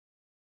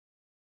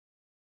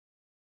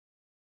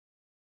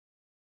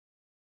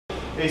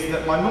is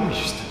that my mum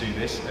used to do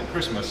this at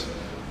Christmas,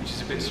 which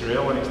is a bit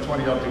surreal when it's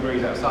 20 odd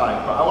degrees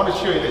outside. But I want to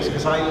show you this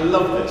because I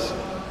love this.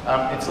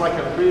 It's like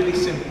a really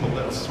simple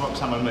little smoked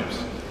salmon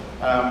mousse.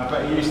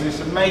 But it uses this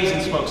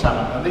amazing smoked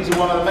salmon, and these are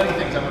one of the many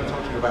things I'm going to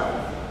talk to you about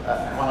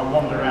when I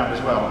wander around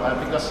as well.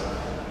 Because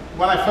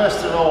when I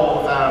first of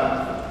all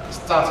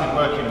started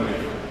working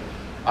with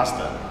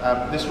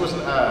Asda, this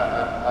wasn't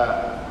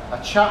a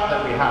chat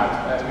that we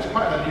had. It was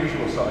quite an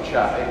unusual sort of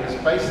chat. It was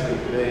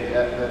basically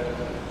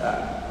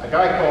a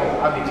guy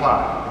called Andy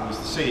Clark, who was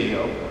the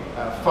CEO,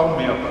 phoned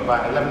me up at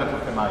about 11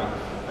 o'clock at night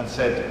and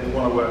said, we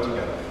want to work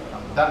together.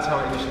 That's how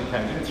it initially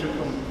came. Didn't through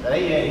from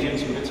any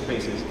agents and bits and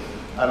pieces.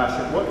 And I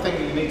said, one thing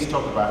that you need to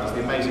talk about is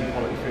the amazing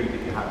quality food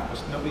that you have,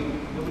 because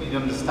nobody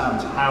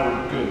understands how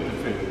good the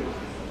food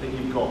that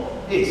you've got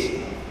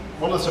is.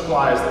 One of the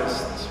suppliers that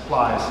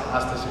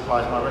Asda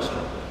supplies my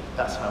restaurant,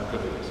 that's how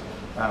good it is.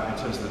 In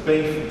terms of the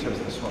beef, in terms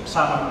of the smoked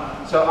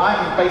salmon. So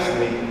I'm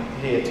basically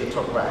here to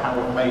talk about how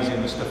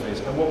amazing the stuff is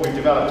and what we've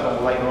developed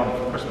on later on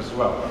for Christmas as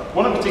well.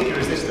 One in particular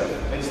is this stuff.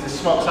 It's the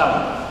smoked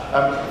salmon.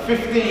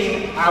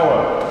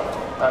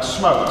 15-hour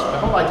smoked. The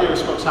whole idea of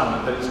smoked salmon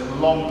is that it's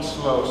long,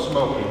 slow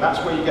smoking. That's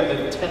where you get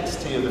the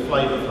intensity of the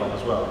flavour from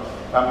as well.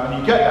 And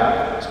you get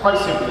that, it's quite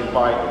simply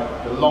by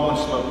the long and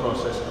slow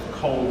process of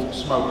cold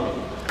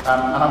smoking. And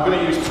I'm going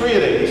to use 3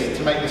 of these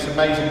to make this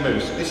amazing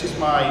mousse. This is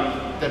my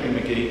Debbie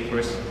McGee,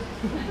 Chris,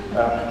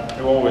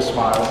 who always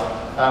smiles.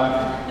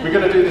 We're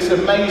going to do this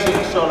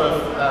amazing sort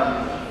of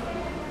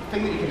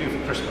thing that you can do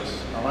for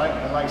Christmas, all right?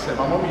 And like I said,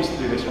 my mum used to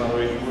do this when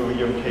we were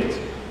young kids.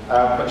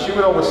 But she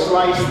would always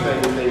slice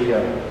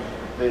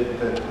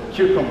the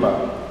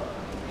cucumber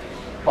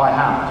by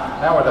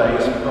hand.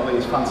 Nowadays, we've got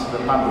these fancy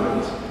little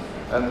mandolins.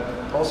 And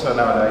also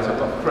nowadays, I've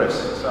got Chris.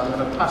 So I'm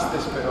going to pass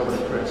this bit over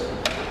to Chris.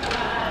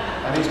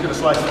 And he's going to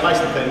slice it nice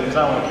and thin because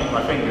I want to keep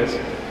my fingers.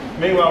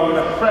 Meanwhile, we're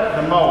going to prep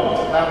the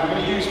mould. Now, we're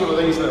going to use one of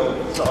these little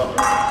sort of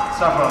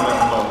saffron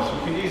little moulds.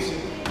 You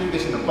can do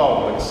this in a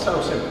bowl. It's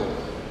so simple.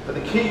 But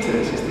the key to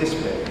this is this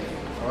bit.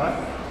 All right?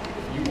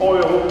 You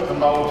oil the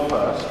mould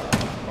first.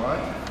 All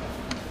right?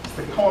 It's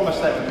the common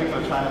mistake when people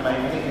are trying to make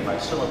anything like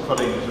summer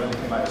puddings or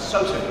anything like that. It's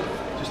so simple.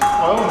 Just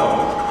oil the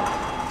mould.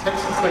 Take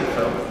some cling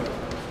film.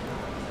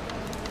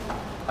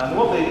 And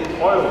what the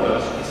oil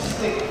does is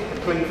stick the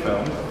cling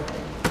film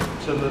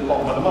to the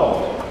bottom of the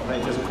mould, and then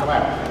it doesn't come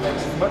out. It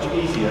makes it much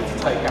easier to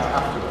take out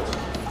afterwards.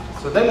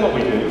 So then what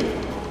we do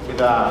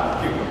with our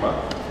cucumber,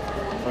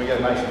 when we get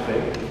it nice and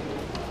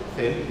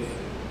thin,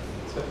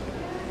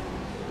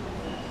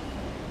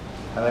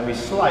 and then we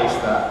slice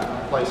that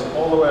and place it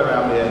all the way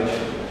around the edge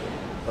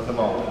of the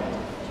mould,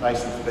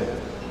 nice and thin,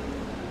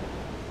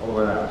 all the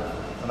way around.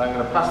 And I'm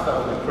going to pass that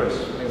over to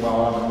Chris,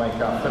 meanwhile I'm going to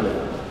make our filling.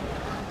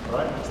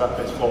 Alright, so that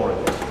bit's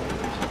boring.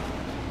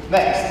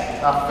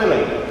 Next, our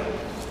filling.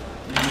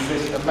 Use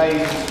this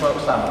amazing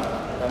smoked salmon,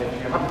 and if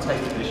you haven't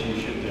tasted this, you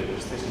should do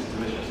because this is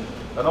delicious.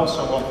 And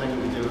also one thing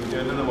that we do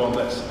another one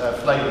that's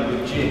flavoured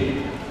with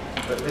gin.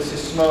 But this is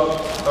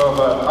smoked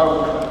over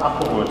oak and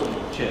applewood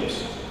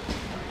chips.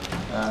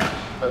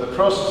 But the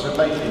process of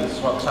making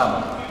smoked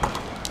salmon,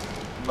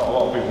 not a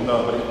lot of people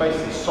know, but it's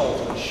basically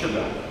salt and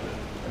sugar.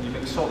 And you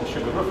mix salt and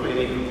sugar roughly in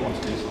equal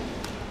quantities,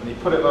 and you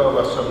put it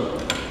over some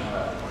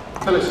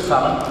fillets of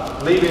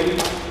salmon, leave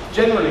it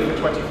generally for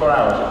 24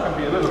 hours. It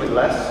can be a little bit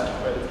less,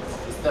 but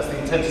that's the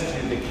intensity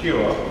of the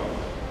cure,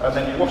 and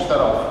then you wash that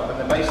off, and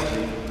then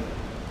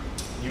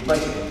you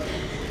basically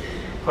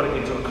put it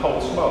into a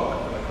cold smoke,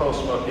 and the cold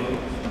smoke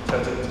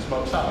turns it into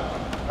smoked salmon.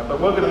 But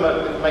we're going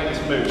to make this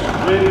mousse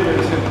really,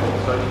 really simple.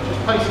 So you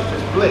just basically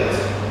just blitz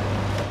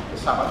the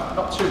salmon,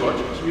 not too much,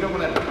 because we don't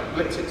want to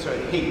blitz it so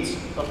it heats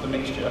up the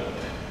mixture,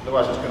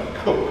 otherwise it's going to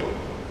cook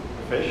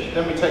the fish.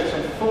 Then we take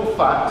some full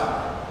fat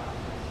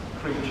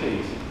cream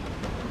cheese.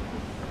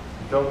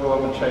 Don't go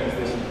home and change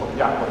this and put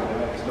yak on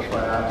it and stuff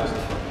like that.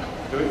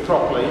 Just do it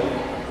properly.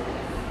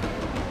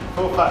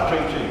 Full fat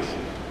cream cheese.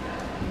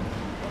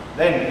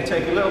 Then you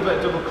take a little bit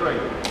of double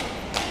cream.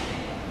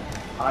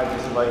 Hide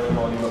this away from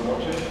all you are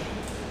watching.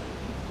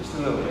 Just a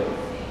little bit.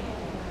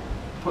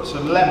 Put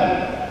some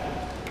lemon.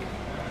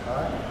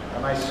 Alright, a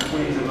nice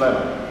squeeze of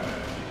lemon.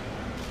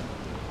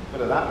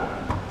 Bit of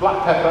that.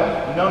 Black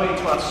pepper. No need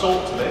to add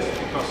salt to this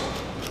because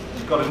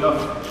you've got enough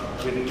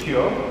with the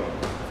cure.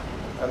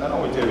 And then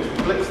all we do is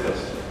we blitz this.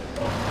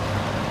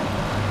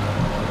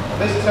 And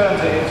this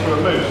turns it into a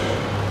mousse.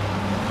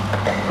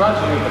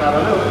 Gradually we can add a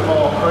little bit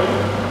more cream.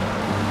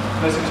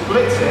 And as it's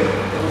blitzing,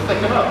 it will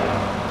thicken up.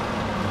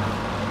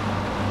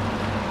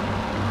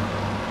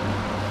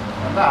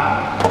 And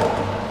that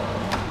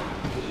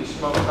is your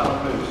smoked salmon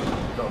mousse.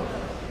 Done.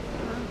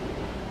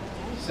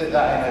 Sit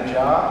that in a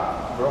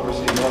jar. We're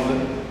obviously in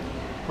London.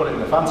 Put it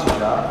in a fancy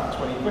jar.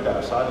 20 quid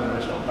outside in a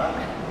restaurant back.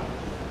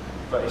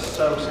 But it's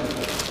so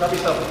simple. Grab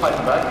yourself a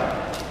paper bag.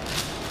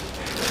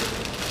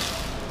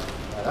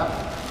 Like that.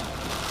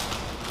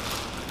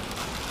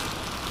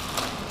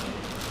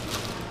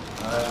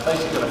 And it's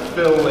basically going to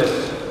fill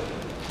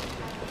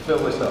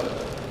this up.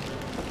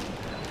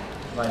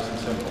 Nice and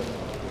simple.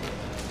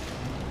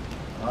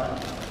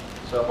 Alright.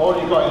 So all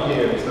you've got in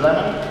here is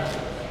lemon,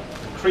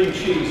 cream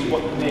cheese is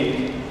what you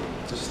need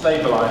to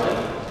stabilise it.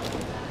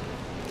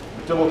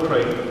 The double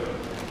cream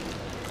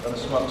and the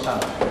smoked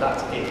salmon.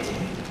 That's it.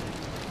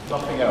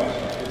 Nothing else.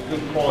 It's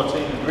good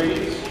quality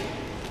ingredients,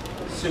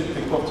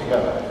 simply put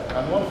together.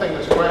 And one thing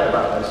that's great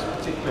about this,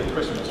 particularly at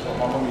Christmas, what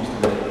my mum used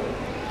to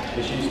do,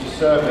 is she used to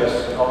serve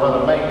this, or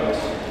rather make this,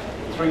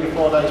 3 to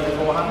 4 days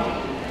beforehand.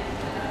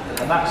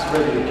 And that's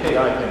really the key,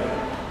 I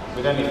think,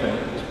 with anything,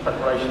 is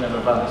preparation in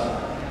advance.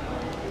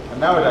 And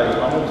nowadays,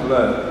 my mum's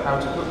learned how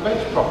to cook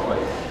veg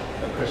properly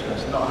at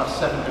Christmas, not have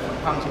 7 different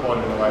pans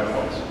boiling away at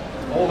once.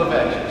 All the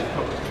veg is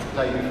cooked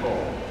the day before.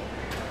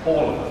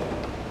 All of them.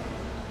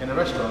 In a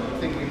restaurant, you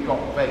think we've got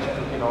veg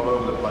cooking all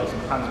over the place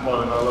and pans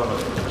boiling all over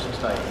for Christmas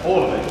Day.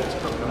 All of it is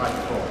cooked the night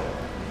before.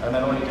 And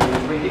then all you do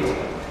is reheat it.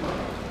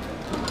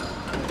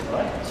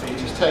 Alright? So you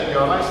just take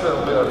your nice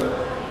little bit of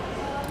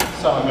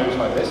salmon mousse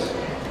like this.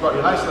 You've got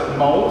your nice little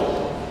mould.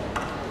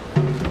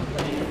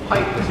 And you can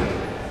pipe this in.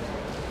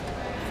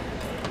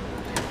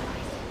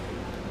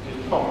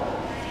 Just pop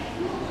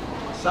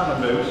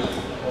salmon mousse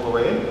all the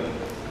way in.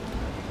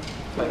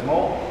 Take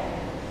more.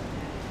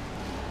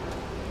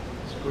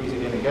 Squeeze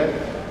it in again.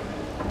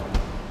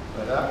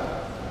 Like that.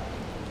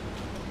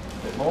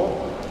 A bit more.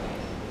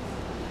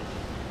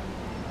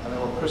 And then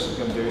what Chris is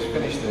going to do is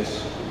finish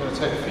this. We're going to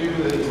take a few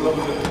of these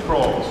lovely little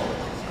prawns.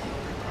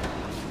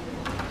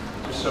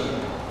 Just some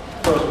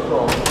frozen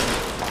prawns.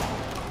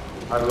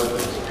 I love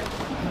this.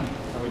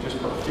 And we just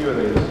put a few of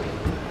these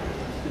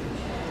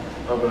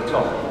over the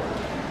top.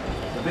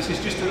 But this is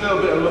just a little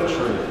bit of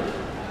luxury.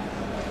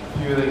 A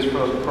few of these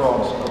frozen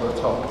prawns over the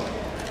top.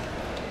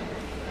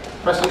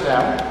 Press it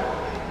down.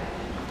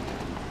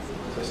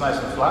 So it's nice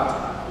and flat.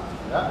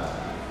 Yeah.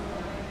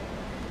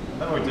 And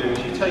then what we do is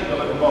you take your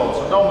little mould.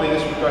 So normally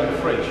this would go in the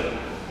fridge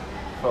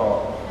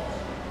for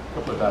a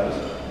couple of days.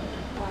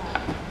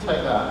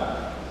 Take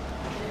that.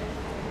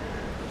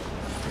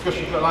 Because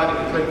you've got light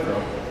in your cling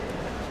film,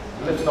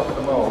 you lift off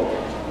the mould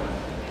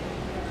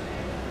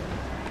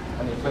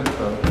and your cling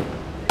film.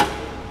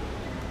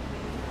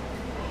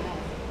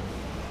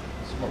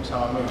 Smoked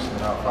salmon mousse in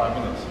about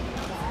 5 minutes.